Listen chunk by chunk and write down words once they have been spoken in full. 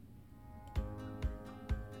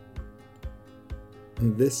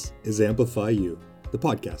This is Amplify You, the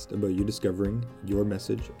podcast about you discovering your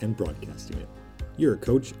message and broadcasting it. You're a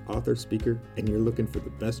coach, author, speaker, and you're looking for the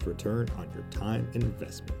best return on your time and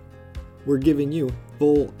investment. We're giving you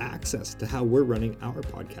full access to how we're running our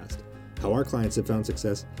podcast, how our clients have found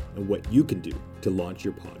success, and what you can do to launch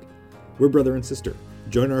your pod. We're brother and sister.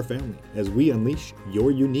 Join our family as we unleash your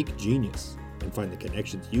unique genius and find the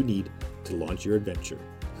connections you need to launch your adventure.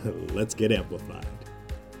 Let's get amplified.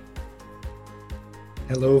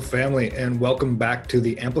 Hello, family, and welcome back to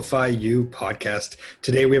the Amplify You podcast.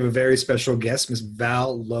 Today, we have a very special guest. Ms.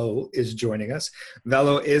 Val Low is joining us. Val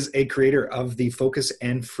Low is a creator of the Focus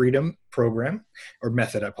and Freedom program, or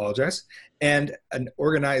method, I apologize, and an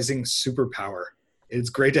organizing superpower. It's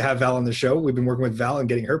great to have Val on the show. We've been working with Val and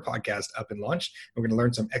getting her podcast up and launched. We're going to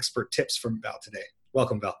learn some expert tips from Val today.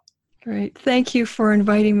 Welcome, Val. Great. Thank you for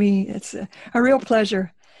inviting me. It's a real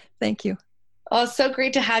pleasure. Thank you. Oh, so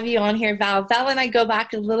great to have you on here, Val. Val and I go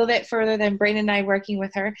back a little bit further than Brain and I working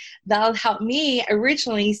with her. Val helped me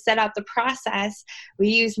originally set up the process we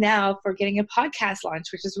use now for getting a podcast launch,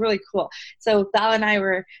 which is really cool. So Val and I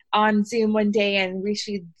were on Zoom one day and we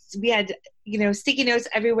had sticky notes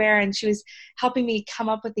everywhere, and she was helping me come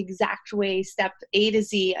up with the exact way, step A to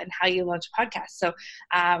Z, on how you launch a podcast. So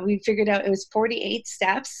we figured out it was 48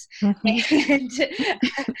 steps, and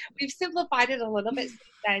we've simplified it a little bit since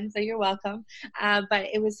then, so you're welcome. But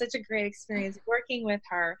it was such a great experience working with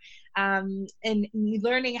her and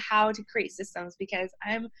learning how to create systems, because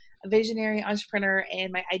I'm a visionary entrepreneur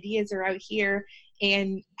and my ideas are out here,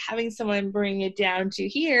 and having someone bring it down to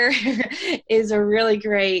here is a really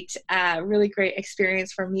great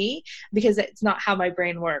experience for me, because it's not how my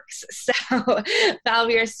brain works. So Val,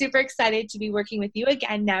 we are super excited to be working with you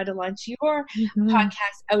again now to launch your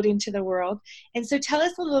podcast out into the world. And so tell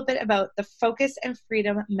us a little bit about the Focus and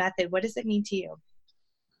Freedom method. What does it mean to you?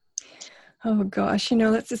 Oh gosh,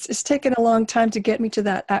 it's taken a long time to get me to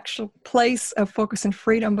that actual place of focus and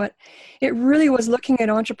freedom, but it really was looking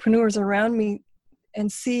at entrepreneurs around me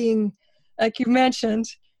and seeing, like you mentioned,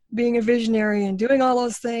 being a visionary and doing all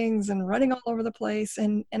those things and running all over the place.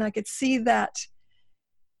 And I could see that,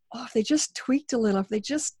 if they just tweaked a little, if they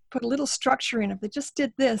just put a little structure in, if they just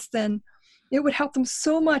did this, then it would help them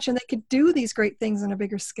so much and they could do these great things on a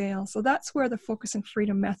bigger scale. So that's where the Focus and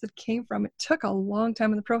Freedom method came from. It took a long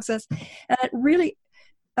time in the process. And it really,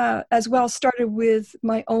 as well, started with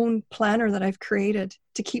my own planner that I've created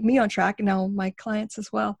to keep me on track, and now my clients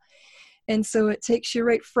as well. And so it takes you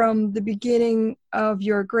right from the beginning of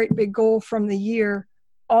your great big goal from the year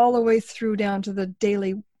all the way through down to the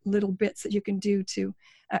daily little bits that you can do to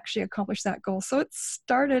actually accomplish that goal. So it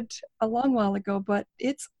started a long while ago, but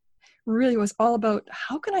it's really was all about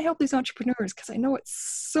how can I help these entrepreneurs? Because I know it's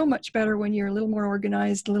so much better when you're a little more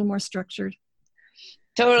organized, a little more structured.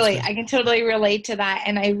 Totally. I can totally relate to that.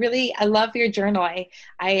 And I love your journal.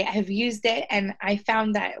 I have used it, and I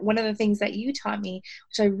found that one of the things that you taught me,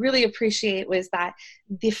 which I really appreciate, was that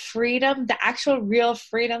the freedom, the actual real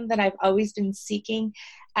freedom that I've always been seeking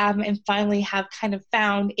and finally have kind of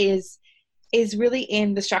found is really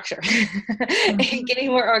in the structure and getting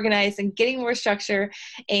more organized and getting more structure.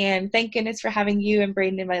 And thank goodness for having you and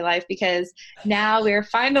Braden in my life, because now we're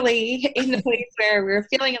finally in the place where we're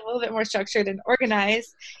feeling a little bit more structured and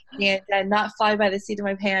organized and not fly by the seat of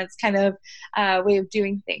my pants kind of way of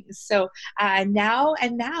doing things. So now,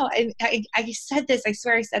 and I said this, I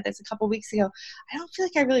swear I said this a couple weeks ago, I don't feel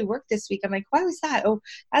like I really worked this week. I'm like, why was that? Oh,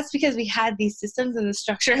 that's because we had these systems and the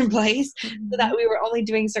structure in place so that we were only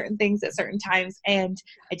doing certain things at certain times, and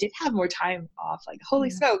I did have more time off. Like, holy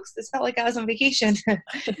smokes, this felt like I was on vacation. So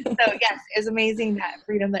yes, it's amazing, that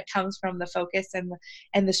freedom that comes from the focus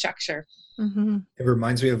and the structure. It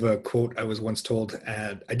reminds me of a quote I was once told,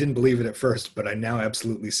 and I didn't believe it at first, but I now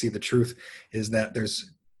absolutely see the truth, is that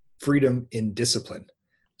there's freedom in discipline.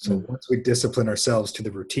 So once we discipline ourselves to the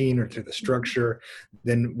routine or to the structure,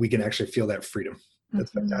 then we can actually feel that freedom. That's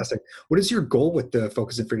fantastic. What is your goal with the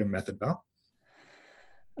Focus and Freedom method, Val?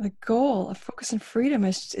 The goal of Focus and Freedom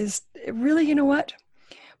is really, you know what?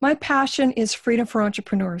 My passion is freedom for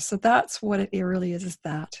entrepreneurs. So that's what it really is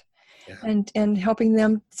that. Yeah. And helping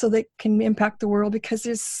them so they can impact the world, because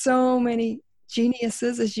there's so many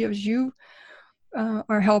geniuses as you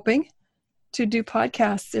are helping to do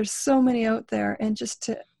podcasts. There's so many out there, and just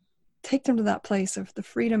to take them to that place of the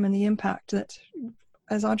freedom and the impact that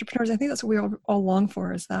as entrepreneurs, I think that's what we all long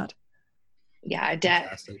for, is that. Yeah,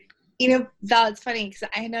 Val, it's funny because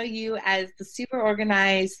I know you as the super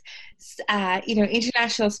organized,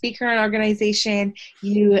 international speaker and organization.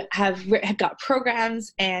 You have got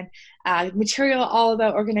programs and material all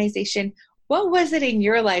about organization. what was it in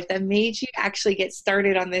your life that made you actually get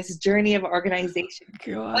started on this journey of organization?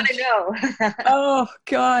 I want to know. Oh,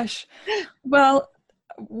 gosh. Well,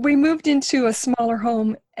 we moved into a smaller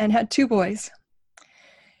home and had 2 boys.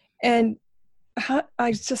 And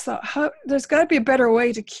I just thought, there's got to be a better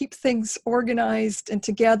way to keep things organized and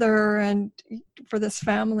together and for this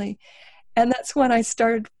family. And that's when I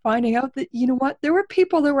started finding out that, you know what, there were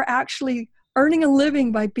people that were actually earning a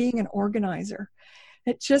living by being an organizer.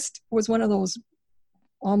 It just was one of those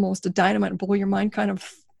almost a dynamite blow your mind kind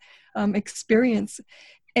of experience.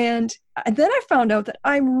 And then I found out that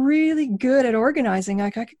I'm really good at organizing,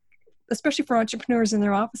 especially for entrepreneurs in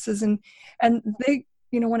their offices, and they,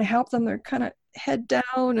 want to help them. They're kind of head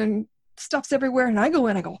down and stuff's everywhere. And I go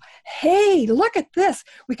in, I go, hey, look at this.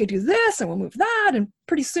 We could do this and we'll move that. And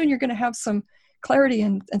pretty soon you're going to have some clarity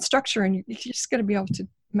and structure, and you're just going to be able to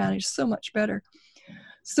manage so much better.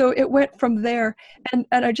 So it went from there. And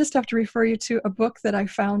I just have to refer you to a book that I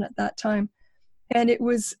found at that time. And it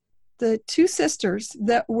was the 2 sisters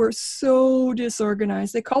that were so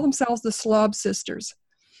disorganized. They call themselves the Slob Sisters.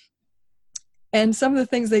 And some of the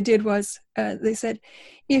things they did was, they said,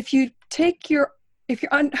 if your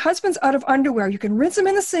husband's out of underwear, you can rinse them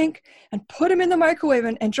in the sink and put them in the microwave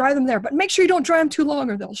and dry them there. But make sure you don't dry them too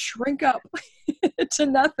long or they'll shrink up to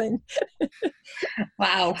nothing.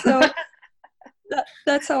 Wow. So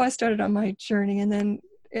that's how I started on my journey. And then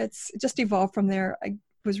it's just evolved from there. I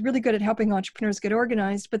was really good at helping entrepreneurs get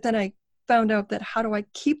organized, but then I found out that how do I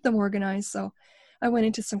keep them organized? So I went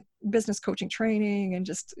into some business coaching training and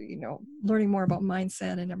just, learning more about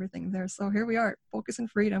mindset and everything there. So here we are, Focus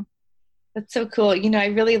and Freedom. That's so cool. I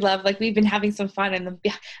really love, we've been having some fun, and I'm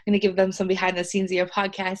going to give them some behind the scenes of your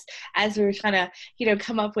podcast as we were trying to,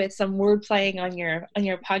 come up with some word playing on your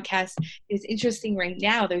podcast. It's interesting right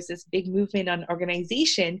now. There's this big movement on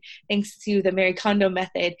organization thanks to the Marie Kondo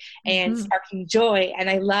method and sparking joy. And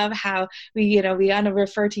I love how we want to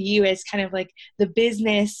refer to you as kind of like the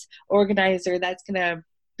business organizer that's going to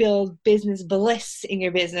build business bliss in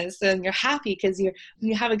your business, and you're happy because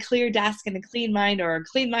you have a clear desk and a clean mind, or a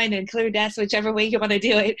clean mind and clear desk, whichever way you want to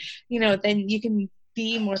do it, then you can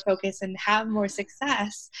be more focused and have more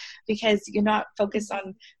success because you're not focused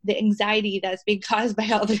on the anxiety that's being caused by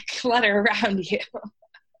all the clutter around you.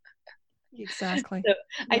 Exactly. So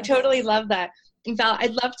yes. I totally love that. Val,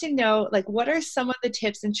 I'd love to know, what are some of the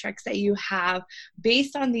tips and tricks that you have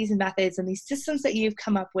based on these methods and these systems that you've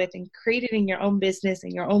come up with and created in your own business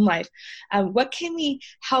and your own life? What can we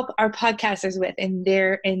help our podcasters with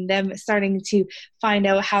in them starting to find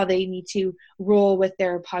out how they need to roll with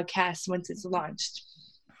their podcast once it's launched?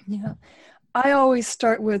 Yeah. I always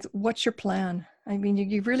start with, what's your plan? I mean,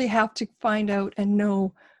 you really have to find out and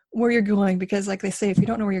know where you're going, because like they say, if you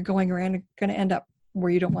don't know where you're going, you're going to end up where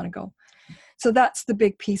you don't want to go. So that's the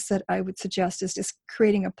big piece that I would suggest, is just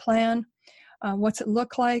creating a plan. What's it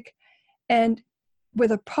look like? And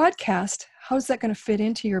with a podcast, how's that going to fit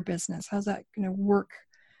into your business? How's that going to work?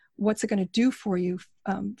 What's it going to do for you?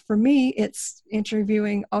 For me, it's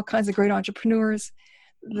interviewing all kinds of great entrepreneurs,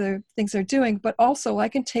 the things they're doing, but also I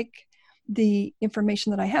can take the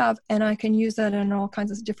information that I have and I can use that in all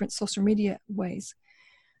kinds of different social media ways.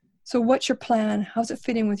 So what's your plan? How's it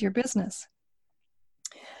fit in with your business?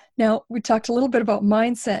 Now, we talked a little bit about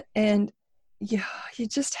mindset, and you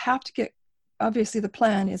just have to get, obviously the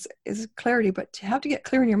plan is clarity, but you have to get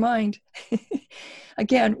clear in your mind,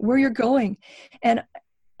 again, where you're going. And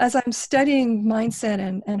as I'm studying mindset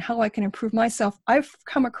and how I can improve myself, I've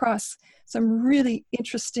come across some really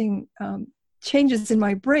interesting changes in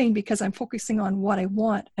my brain because I'm focusing on what I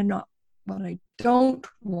want and not what I don't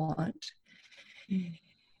want.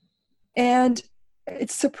 And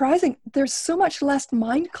it's surprising. There's so much less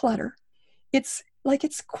mind clutter. It's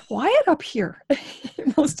quiet up here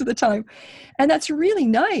most of the time. And that's really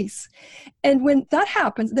nice. And when that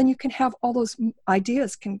happens, then you can have all those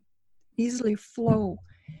ideas can easily flow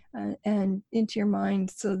and into your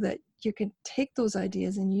mind so that you can take those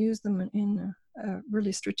ideas and use them in a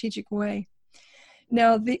really strategic way.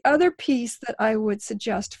 Now, the other piece that I would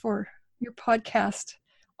suggest for your podcast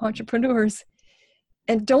entrepreneurs,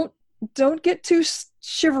 and don't get too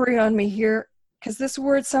shivery on me here, because this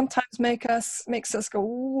word sometimes makes us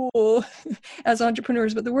go, whoa, as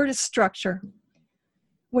entrepreneurs, but the word is structure.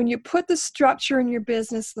 When you put the structure in your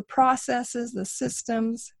business, the processes, the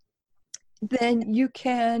systems, then you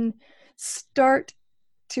can start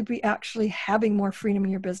to be actually having more freedom in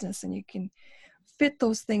your business, and you can fit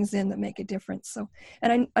those things in that make a difference. So,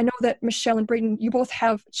 and I know that Michelle and Braden, you both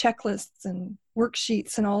have checklists and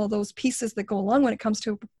worksheets and all of those pieces that go along when it comes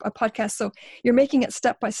to a podcast. So you're making it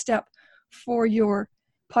step by step for your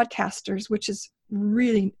podcasters, which is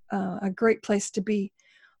really a great place to be.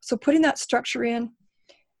 So putting that structure in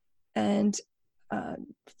and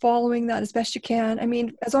following that as best you can. I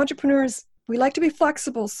mean, as entrepreneurs, we like to be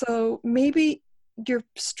flexible. So maybe your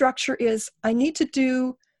structure is, I need to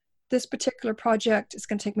do this particular project. It's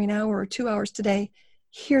going to take me an hour or 2 hours today.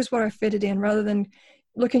 Here's what I fit it in, rather than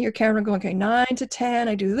looking at your camera and going, okay, 9 to 10,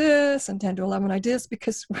 I do this, and 10 to 11, I do this,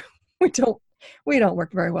 because we don't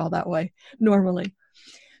work very well that way normally.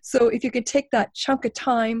 So if you could take that chunk of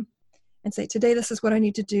time and say, today, this is what I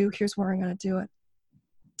need to do. Here's where I'm going to do it.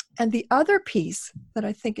 And the other piece that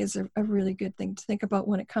I think is a really good thing to think about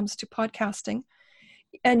when it comes to podcasting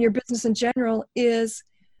and your business in general is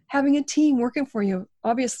having a team working for you.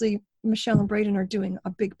 Obviously, Michelle and Braden are doing a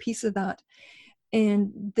big piece of that.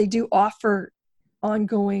 And they do offer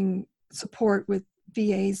ongoing support with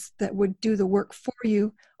VAs that would do the work for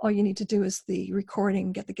you. All you need to do is the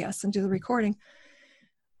recording, get the guests and do the recording.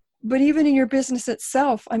 But even in your business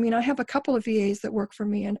itself, I mean, I have a couple of VAs that work for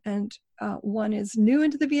me, and one is new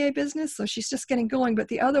into the VA business, so she's just getting going. But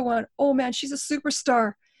the other one, oh man, she's a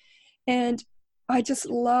superstar. And I just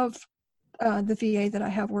love the VA that I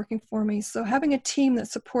have working for me. So having a team that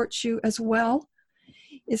supports you as well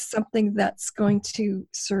is something that's going to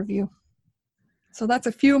serve you. So that's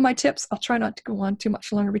a few of my tips. I'll try not to go on too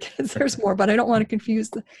much longer because there's more, but I don't want to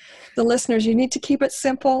confuse the listeners. You need to keep it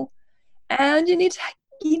simple, and you need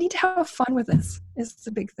to have fun with this. Is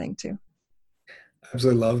the big thing too.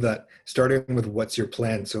 Absolutely love that. Starting with what's your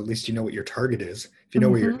plan, so at least you know what your target is. If you know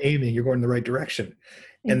where you're aiming, you're going in the right direction.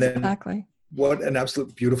 And exactly. Then what an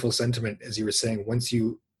absolute beautiful sentiment, as you were saying, once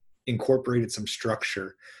you incorporated some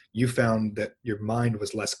structure, you found that your mind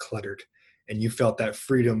was less cluttered and you felt that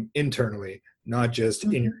freedom internally, not just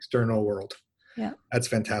in your external world. Yeah. That's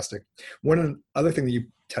fantastic. One other thing that you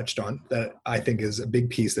touched on that I think is a big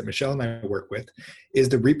piece that Michelle and I work with is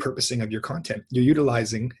the repurposing of your content. You're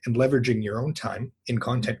utilizing and leveraging your own time in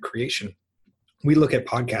content creation. We look at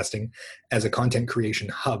podcasting as a content creation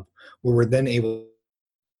hub where we're then able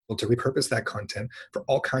to repurpose that content for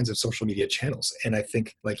all kinds of social media channels. And I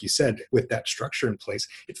think, like you said, with that structure in place,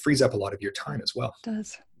 it frees up a lot of your time as well. It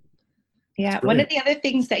does. Yeah. One of the other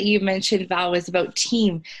things that you mentioned, Val, was about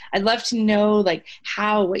team. I'd love to know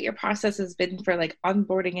what your process has been for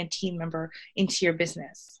onboarding a team member into your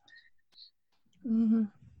business. Mm-hmm.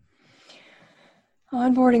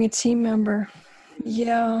 Onboarding a team member.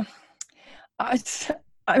 Yeah.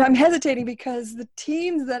 I'm hesitating because the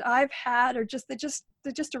teams that I've had are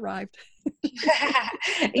they just arrived.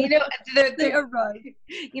 They arrived.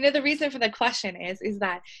 The reason for the question is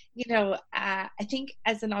that, I think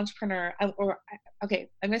as an entrepreneur, I'm going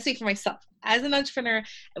to speak for myself. As an entrepreneur,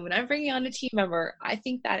 and when I'm bringing on a team member, I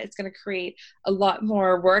think that it's going to create a lot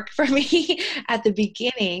more work for me at the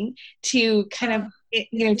beginning to kind of,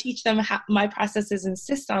 teach them my processes and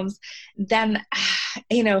systems. Then,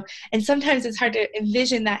 and sometimes it's hard to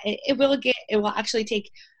envision that it will actually take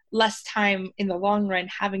less time in the long run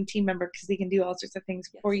having team members, because they can do all sorts of things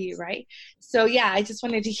for you, right? So yeah, I just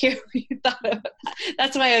wanted to hear what you thought about that.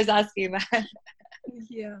 That's why I was asking that.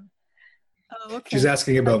 Yeah. Oh, okay. She's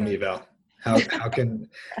asking about me, Val. How can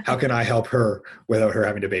I help her without her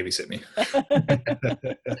having to babysit me?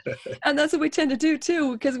 And that's what we tend to do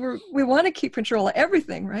too, because we want to keep control of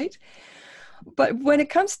everything, right? But when it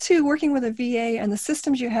comes to working with a VA and the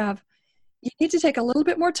systems you have, you need to take a little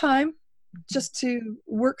bit more time just to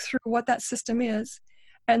work through what that system is.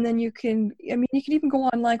 And then you can even go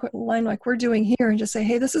online like we're doing here and just say,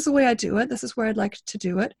 hey, this is the way I do it. This is where I'd like to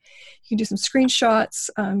do it. You can do some screenshots.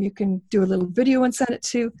 You can do a little video and send it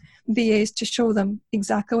to VAs to show them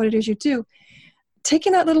exactly what it is you do.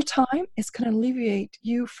 Taking that little time is going to alleviate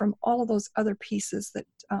you from all of those other pieces that,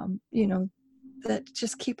 that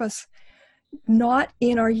just keep us not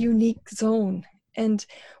in our unique zone. And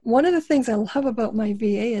one of the things I love about my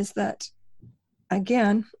VA is that,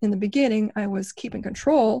 again, in the beginning, I was keeping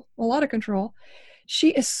control, a lot of control. She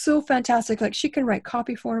is so fantastic. She can write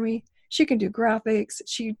copy for me. She can do graphics.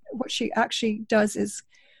 What she actually does is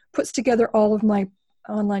puts together all of my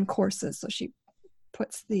online courses. So she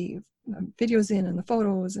puts the videos in and the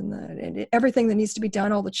photos and everything that needs to be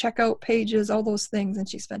done, all the checkout pages, all those things. And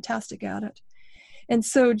she's fantastic at it. And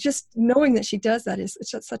so just knowing that she does that is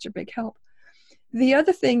just such a big help. The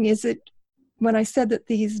other thing is that when I said that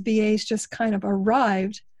these VAs just kind of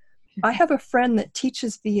arrived, I have a friend that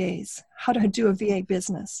teaches VAs how to do a VA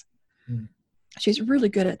business. Mm. She's really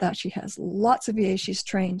good at that. She has lots of VAs she's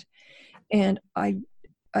trained. And I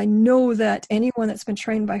know that anyone that's been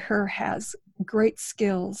trained by her has great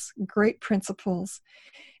skills, great principles.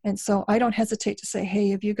 And so I don't hesitate to say, hey,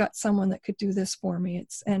 have you got someone that could do this for me?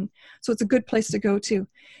 So it's a good place to go to,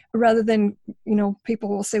 rather than, people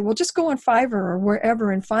will say, well, just go on Fiverr or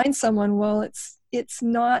wherever and find someone. Well, it's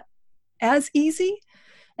not as easy.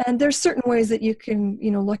 And there's certain ways that you can,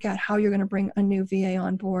 look at how you're going to bring a new VA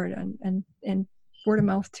on board, and word of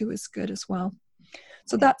mouth too is good as well.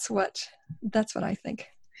 So that's what I think.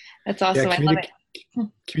 That's awesome. I love it.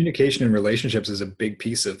 Communication and relationships is a big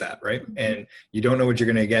piece of that, right? And you don't know what you're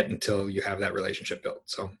going to get until you have that relationship built.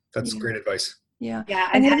 So that's great advice. Yeah. Yeah.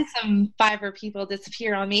 I've had some Fiverr people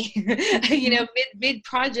disappear on me, mid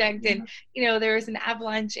project, and, there was an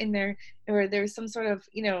avalanche in there, or there was some sort of,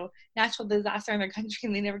 natural disaster in their country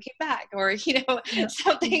and they never came back, or,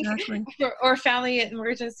 something, exactly. or family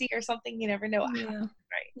emergency or something. You never know. Yeah.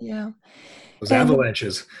 Right. Yeah. Those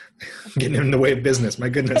avalanches getting in the way of business. My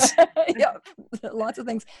goodness. Yeah. Lots of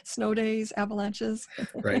things. Snow days, avalanches.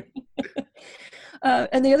 Right.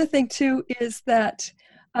 And the other thing too is that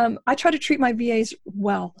I try to treat my VAs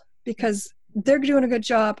well, because they're doing a good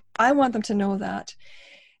job. I want them to know that.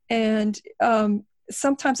 And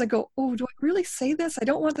sometimes I go, oh, do I really say this? I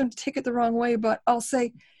don't want them to take it the wrong way, but I'll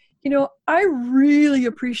say, I really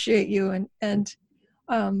appreciate you. And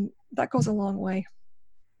that goes a long way.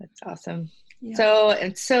 That's awesome. Yeah.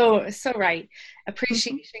 So right.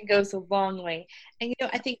 Appreciation goes a long way. And,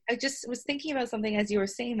 I think I just was thinking about something as you were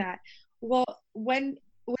saying that. Well, would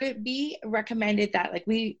it be recommended that, like,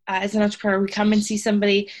 we, as an entrepreneur, we come and see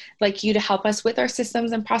somebody like you to help us with our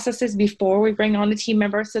systems and processes before we bring on a team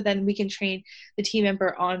member, so then we can train the team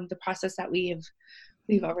member on the process that we've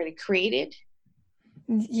already created?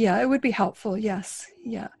 Yeah, it would be helpful. Yes.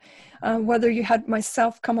 Yeah. Whether you had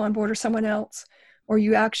myself come on board or someone else, or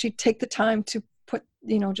you actually take the time to put,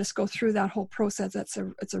 just go through that whole process, it's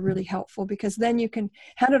a really helpful, because then you can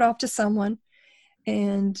hand it off to someone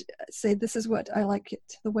and say, this is what I like it,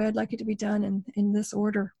 the way I'd like it to be done in this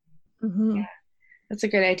order. Mm-hmm. Yeah, that's a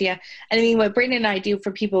good idea. And I mean, what Brayden and I do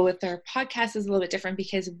for people with their podcast is a little bit different,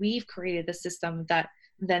 because we've created the system that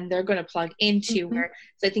then they're going to plug into. Mm-hmm.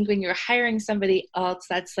 So I think when you're hiring somebody else,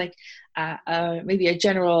 that's like maybe a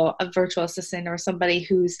virtual assistant, or somebody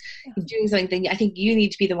who's doing something, I think you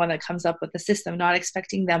need to be the one that comes up with the system, not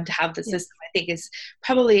expecting them to have the system. I think is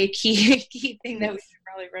probably a key thing that we should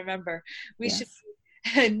probably remember. We should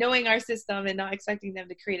be knowing our system and not expecting them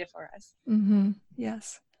to create it for us. Mm-hmm.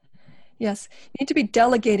 Yes. You need to be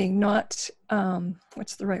delegating, not,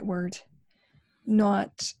 what's the right word?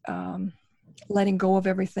 Not letting go of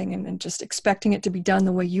everything and just expecting it to be done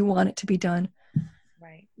the way you want it to be done.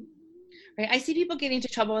 Right. I see people getting into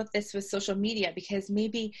trouble with this with social media, because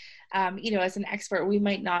maybe, as an expert, we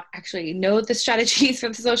might not actually know the strategies for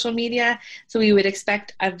the social media. So we would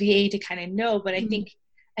expect a VA to kind of know, but I think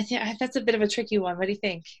that's a bit of a tricky one. What do you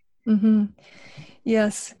think? Mm-hmm.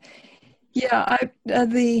 Yes. Yeah.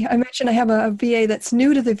 I mentioned I have a VA that's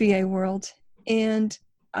new to the VA world, and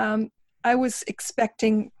I was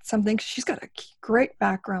expecting something. She's got a great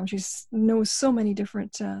background. She knows so many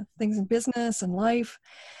different things in business and life.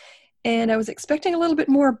 And I was expecting a little bit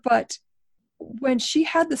more, but when she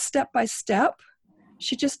had the step-by-step,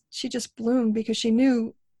 she just bloomed, because she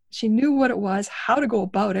knew what it was, how to go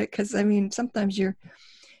about it. Because I mean, sometimes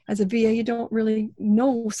as a VA, you don't really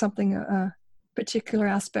know something, a particular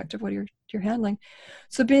aspect of what you're handling.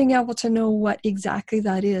 So being able to know what exactly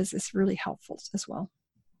that is really helpful as well.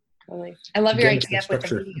 Totally. I love your idea with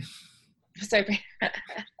the media. Sorry.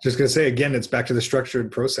 Just going to say, again, it's back to the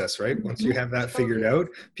structured process, right? Mm-hmm. Once you have that figured out,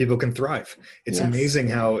 people can thrive. It's amazing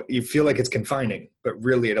how you feel like it's confining, but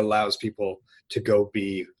really it allows people to go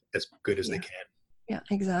be as good as they can. Yeah,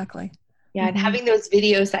 exactly. Yeah, and having those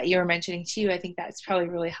videos that you were mentioning too, I think that's probably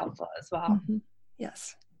really helpful as well. Mm-hmm.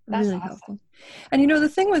 Yes, that's really helpful. And the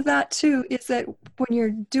thing with that too is that when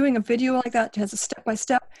you're doing a video like that, it has a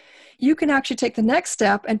step-by-step, you can actually take the next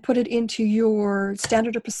step and put it into your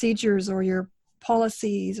standard of procedures or your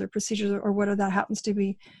policies or procedures or whatever that happens to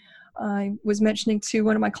be. I was mentioning to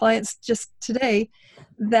one of my clients just today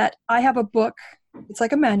that I have a book. It's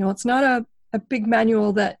like a manual. It's not a big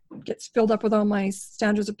manual that gets filled up with all my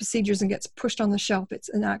standards of procedures and gets pushed on the shelf. It's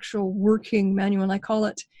an actual working manual, and I call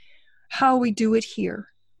it How We Do It Here.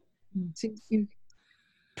 So you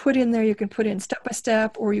put in there, you can put in step by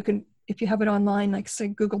step, or you can, if you have it online, like say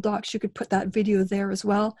Google Docs, you could put that video there as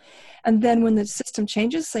well. And then when the system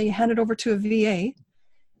changes, say you hand it over to a VA,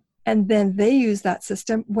 and then they use that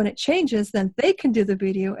system. When it changes, then they can do the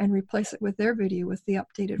video and replace it with their video with the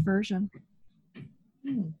updated version.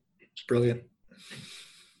 Brilliant.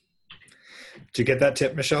 Did you get that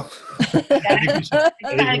tip, Michelle? I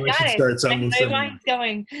think we should start something. My mind's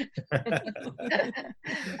going.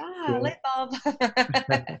 Cool. Light bulb.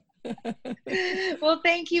 Well,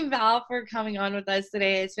 thank you, Val, for coming on with us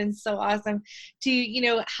today. It's been so awesome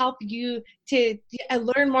to, help you to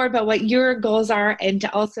learn more about what your goals are, and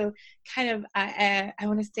to also kind of, I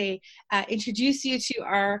want to say, introduce you to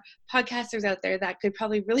our podcasters out there that could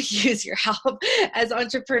probably really use your help as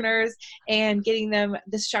entrepreneurs, and getting them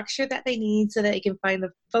the structure that they need so that they can find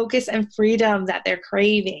the focus and freedom that they're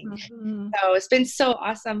craving. Mm-hmm. So it's been so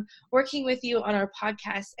awesome working with you on our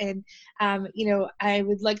podcast. And, I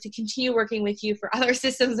would like to continue working with you for other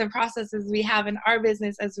systems and processes we have in our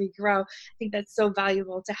business as we grow. I think that's so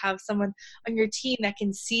valuable to have someone on your team that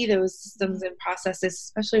can see those systems and processes,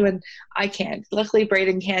 especially when I can't. Luckily,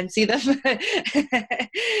 Braden can see them.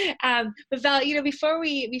 But Val, before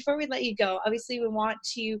we let you go, obviously we want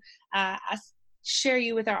to share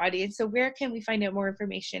you with our audience. So where can we find out more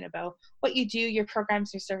information about what you do, your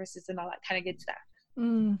programs, your services, and all that kind of good stuff?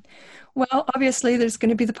 Well, obviously there's going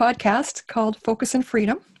to be the podcast called Focus and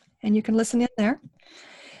Freedom, and you can listen in there.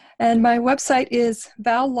 And my website is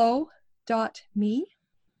vallow.me.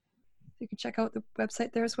 You can check out the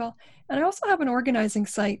website there as well. And I also have an organizing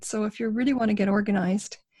site. So if you really want to get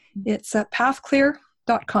organized, it's at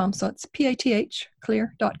pathclear.com. So it's PATH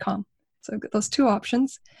clear.com. So I've got those two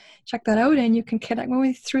options. Check that out, and you can connect with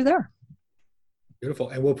me through there. Beautiful.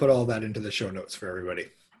 And we'll put all that into the show notes for everybody.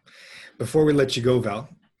 Before we let you go, Val,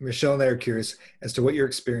 Michelle and I are curious as to what your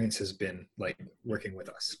experience has been like working with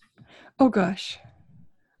us. Oh, gosh.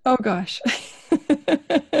 That's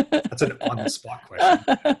an on-the-spot question.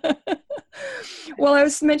 Well, I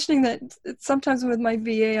was mentioning that sometimes with my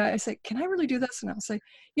VA, I say, can I really do this? And I'll say,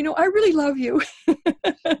 I really love you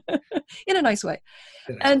in a nice way.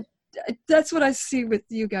 And that's what I see with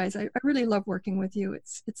you guys. I really love working with you.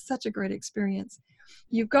 It's such a great experience.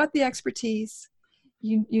 You've got the expertise.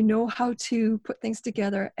 You know how to put things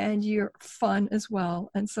together, and you're fun as well.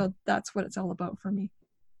 And so that's what it's all about for me.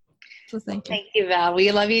 So thank you. Thank you, Val.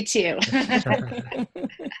 We love you too.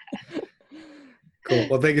 Cool.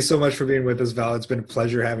 Well, thank you so much for being with us, Val. It's been a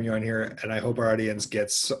pleasure having you on here, and I hope our audience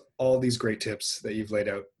gets all these great tips that you've laid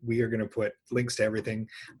out. We are going to put links to everything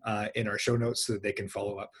in our show notes so that they can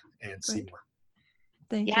follow up and see more.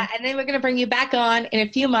 Thank you. And then we're going to bring you back on in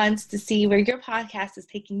a few months to see where your podcast is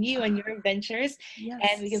taking you and your adventures. Yes.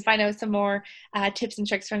 And we can find out some more tips and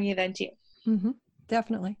tricks from you then too. Mm-hmm.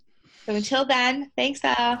 Definitely. So until then, thanks,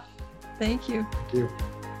 Val. Thank you. Thank you.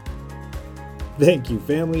 Thank you,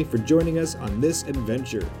 family, for joining us on this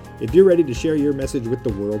adventure. If you're ready to share your message with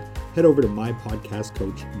the world, head over to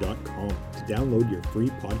mypodcastcoach.com to download your free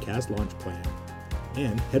podcast launch plan.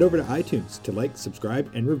 And head over to iTunes to like,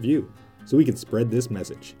 subscribe, and review so we can spread this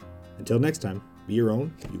message. Until next time, be your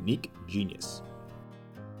own unique genius.